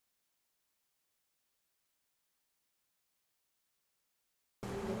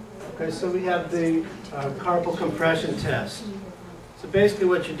Okay, so we have the carpal compression test. So basically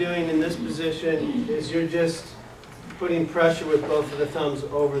what you're doing in this position is you're just putting pressure with both of the thumbs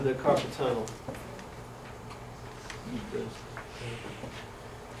over the carpal tunnel.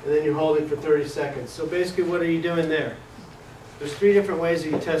 And then you hold it for 30 seconds. So basically what are you doing there? There's 3 different ways that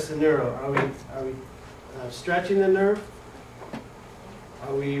you test the neuro. Are we stretching the nerve?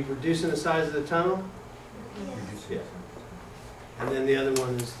 Are we reducing the size of the tunnel? Yeah. And then the other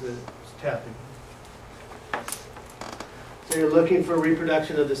one is the tapping. So you're looking for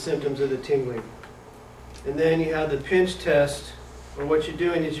reproduction of the symptoms of the tingling. And then you have the pinch test, where what you're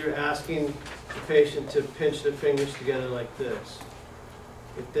doing is you're asking the patient to pinch their fingers together like this.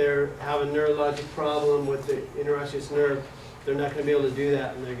 If they have a neurologic problem with the interosseous nerve, they're not going to be able to do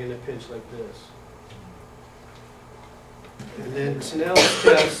that, and they're going to pinch like this. And then Snell's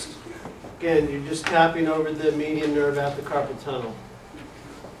test, again, you're just tapping over the median nerve at the carpal tunnel.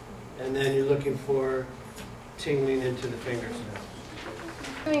 And then you're looking for tingling into the fingers.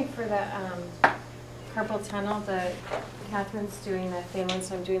 Doing for the carpal tunnel, Catherine's doing the phalanx,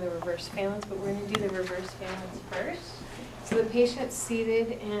 so I'm doing the reverse phalanx, but we're going to do the reverse phalanx first. So the patient's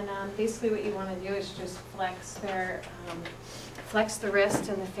seated, and basically what you want to do is just flex the wrist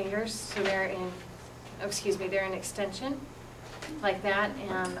and the fingers, so they're in, they're in extension, like that,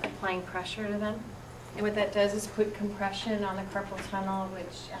 and applying pressure to them. And what that does is put compression on the carpal tunnel,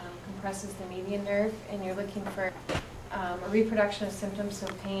 which compresses the median nerve, and you're looking for a reproduction of symptoms, so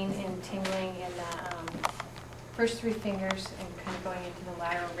pain and tingling in the first 3 fingers and kind of going into the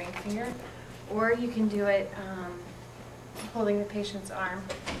lateral ring finger. Or you can do it holding the patient's arm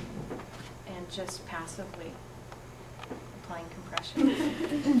and just passively applying compression.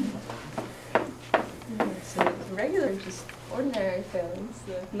 So the regular, just ordinary phalanx,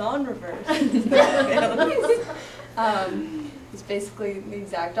 the non-reverse phalanx, is basically the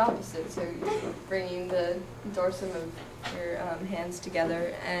exact opposite. So you're bringing the dorsum of your hands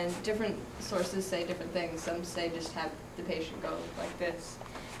together, and different sources say different things. Some say just have the patient go like this,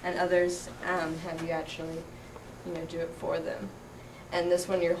 and others have you actually, do it for them. And this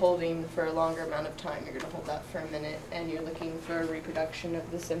one you're holding for a longer amount of time. You're going to hold that for a minute, and you're looking for a reproduction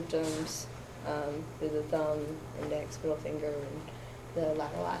of the symptoms through the thumb, index, middle finger, and the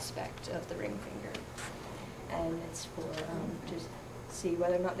lateral aspect of the ring finger. And it's for just see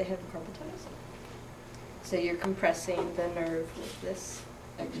whether or not they have carpal tunnel. So you're compressing the nerve with this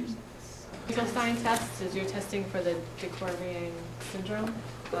exercise. The sign test is you're testing for the de Quervain syndrome,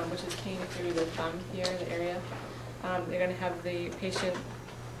 which is came through the thumb here, the area. They're going to have the patient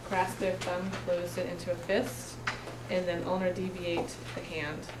grasp their thumb, close it into a fist, and then ulnar deviate the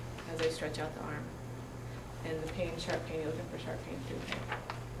hand as they stretch out the arm. And the pain, sharp pain, you're looking for sharp pain through the hand.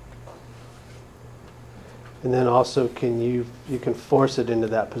 And then also, you can force it into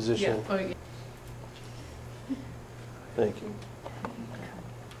that position. Yeah. Oh, yeah. Thank you.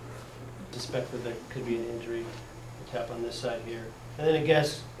 Suspect that there could be an injury. Tap on this side here. And then I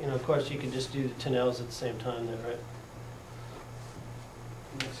guess, of course, you can just do the Tennells at the same time there, right?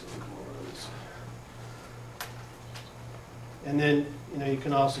 And then, you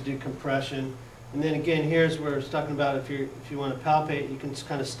can also do compression. And then again, here's where it's talking about if you want to palpate, you can just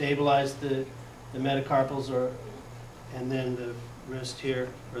kind of stabilize the metacarpals and then the wrist here,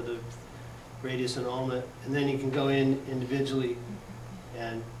 or the radius and ulna, and then you can go in individually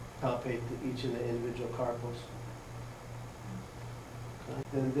and palpate each of the individual carpals.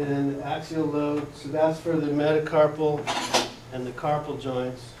 And then the axial load, so that's for the metacarpal and the carpal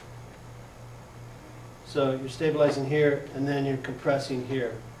joints. So you're stabilizing here, and then you're compressing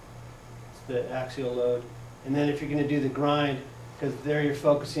here. It's the axial load. And then if you're going to do the grind, because there you're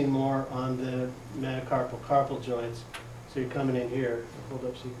focusing more on the metacarpal carpal joints, so you're coming in here. I'll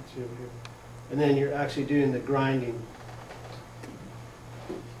hold up so you can see over here. And then you're actually doing the grinding.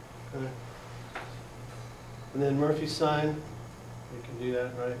 Okay. And then Murphy's sign, you can do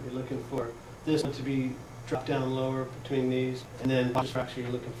that, right? You're looking for this one to be dropped down lower between these, and then fracture,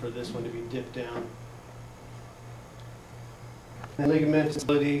 you're looking for this one to be dipped down. And ligament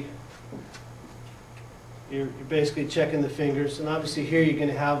stability, you're basically checking the fingers, and obviously here you're going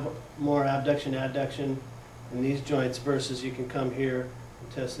to have more abduction, adduction in these joints versus you can come here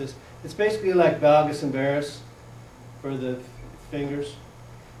and test this. It's basically like valgus and varus for the fingers.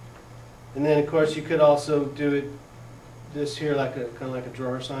 And then, of course, you could also do it this here like kind of like a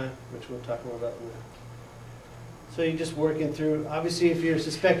drawer sign, which we'll talk more about in a minute. So you're just working through. Obviously, if you're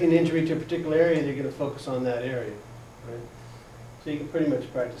suspecting injury to a particular area, you're going to focus on that area, right? So you can pretty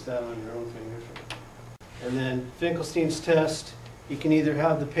much practice that on your own fingers. And then Finkelstein's test, you can either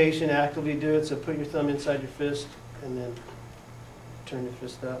have the patient actively do it, so put your thumb inside your fist and then turn your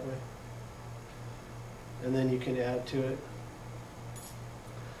fist that way. and then you can add to it.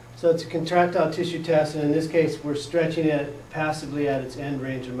 So it's a contractile tissue test, and in this case, we're stretching it passively at its end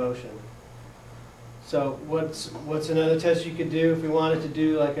range of motion. So what's another test you could do if we wanted to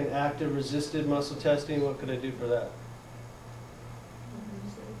do like an active resisted muscle testing? What could I do for that?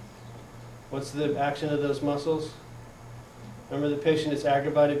 What's the action of those muscles? Remember, the patient is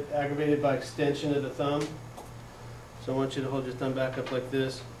aggravated by extension of the thumb. So I want you to hold your thumb back up like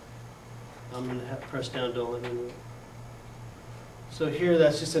this. I'm going to press down, don't let me move. So here,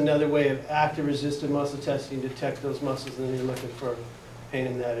 that's just another way of active resisted muscle testing to detect those muscles, and then you're looking for pain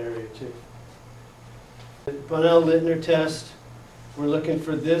in that area too. The Bonnell-Littner test, we're looking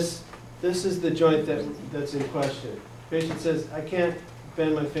for this. This is the joint that's in question. The patient says, I can't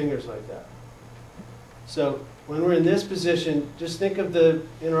bend my fingers like that. So when we're in this position, just think of the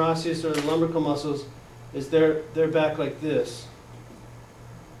interosseous or the lumbrical muscles as they're back like this.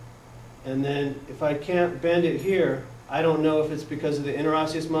 And then if I can't bend it here, I don't know if it's because of the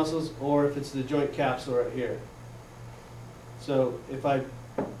interosseous muscles or if it's the joint capsule right here. So if I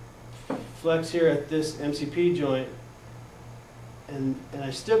flex here at this MCP joint and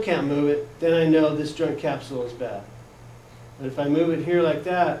I still can't move it, then I know this joint capsule is bad. But if I move it here like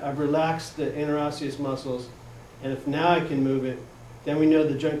that, I've relaxed the interosseous muscles, and if now I can move it, then we know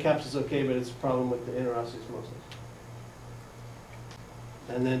the joint capsule is okay, but it's a problem with the interosseous muscles.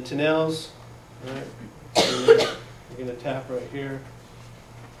 And then Tinel's, right? So you're going to tap right here.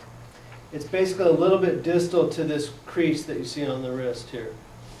 It's basically a little bit distal to this crease that you see on the wrist here,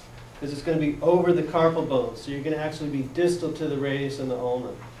 because it's going to be over the carpal bone. So you're going to actually be distal to the radius and the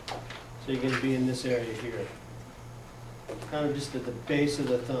ulna. So you're going to be in this area here, kind of just at the base of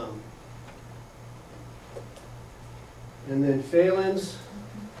the thumb. And then Phelan's,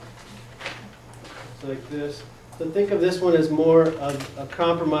 it's like this. So think of this one as more of a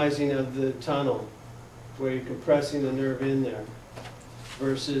compromising of the tunnel, where you're compressing the nerve in there,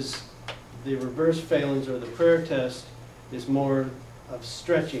 versus the reverse Phelan's or the prayer test is more of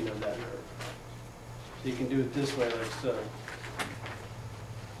stretching of that nerve. So you can do it this way, like so.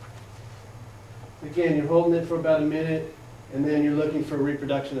 Again, you're holding it for about a minute, and then you're looking for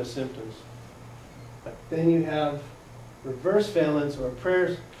reproduction of symptoms. But then you have reverse Phelan's or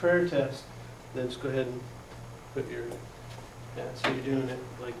prayer test. Then just go ahead and put your, so you're doing it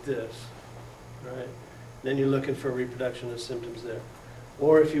like this, right? Then you're looking for reproduction of symptoms there.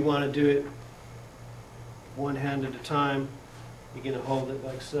 Or if you want to do it one hand at a time, you're going to hold it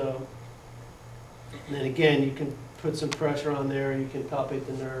like so. And then again, you can put some pressure on there, you can palpate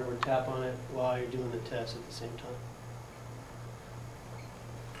the nerve or tap on it while you're doing the test at the same time.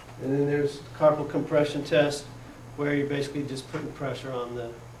 And then there's carpal compression test, where you're basically just putting pressure on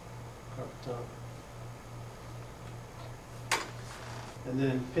the carpal tunnel. And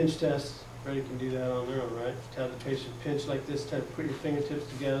then pinch test, everybody can do that on their own, right? Just have the patient pinch like this, type, put your fingertips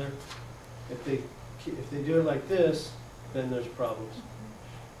together. If they do it like this, then there's problems.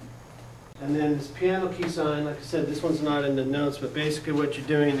 And then this piano key sign, like I said, this one's not in the notes, but basically what you're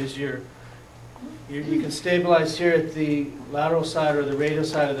doing is you can stabilize here at the lateral side or the radial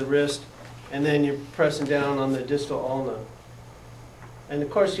side of the wrist, and then you're pressing down on the distal ulna. And of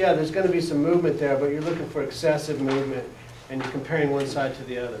course, yeah, there's going to be some movement there, but you're looking for excessive movement, and you're comparing one side to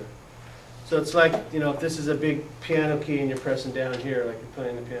the other. So it's like, if this is a big piano key and you're pressing down here, like you're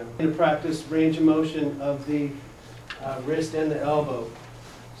playing the piano. In practice, range of motion of the wrist and the elbow.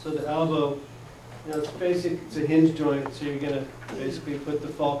 So the elbow, it's a hinge joint, so you're going to basically put the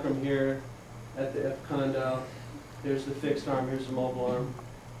fulcrum here at the epicondyle. There's the fixed arm, here's the mobile arm.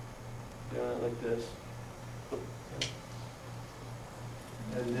 Doing it like this.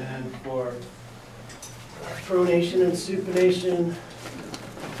 And then for pronation and supination,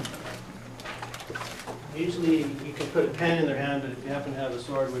 usually you can put a pen in their hand, but if you happen to have a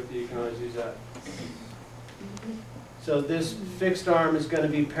sword with you, you can always use that. So this fixed arm is going to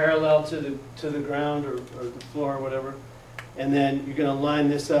be parallel to the ground or the floor or whatever. And then you're going to line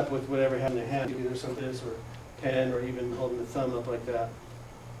this up with whatever you have in your hand, either something like this or pen or even holding the thumb up like that.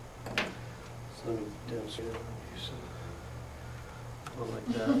 So let me demonstrate it. So, like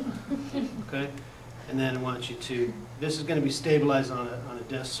that. Okay? And then I want you to, this is going to be stabilized on a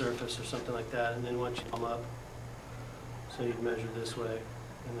desk surface or something like that, and then I want you to palm up. So you measure this way,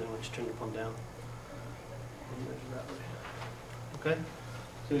 and then once you turn your palm down, you measure that way. Okay?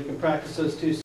 So you can practice those two.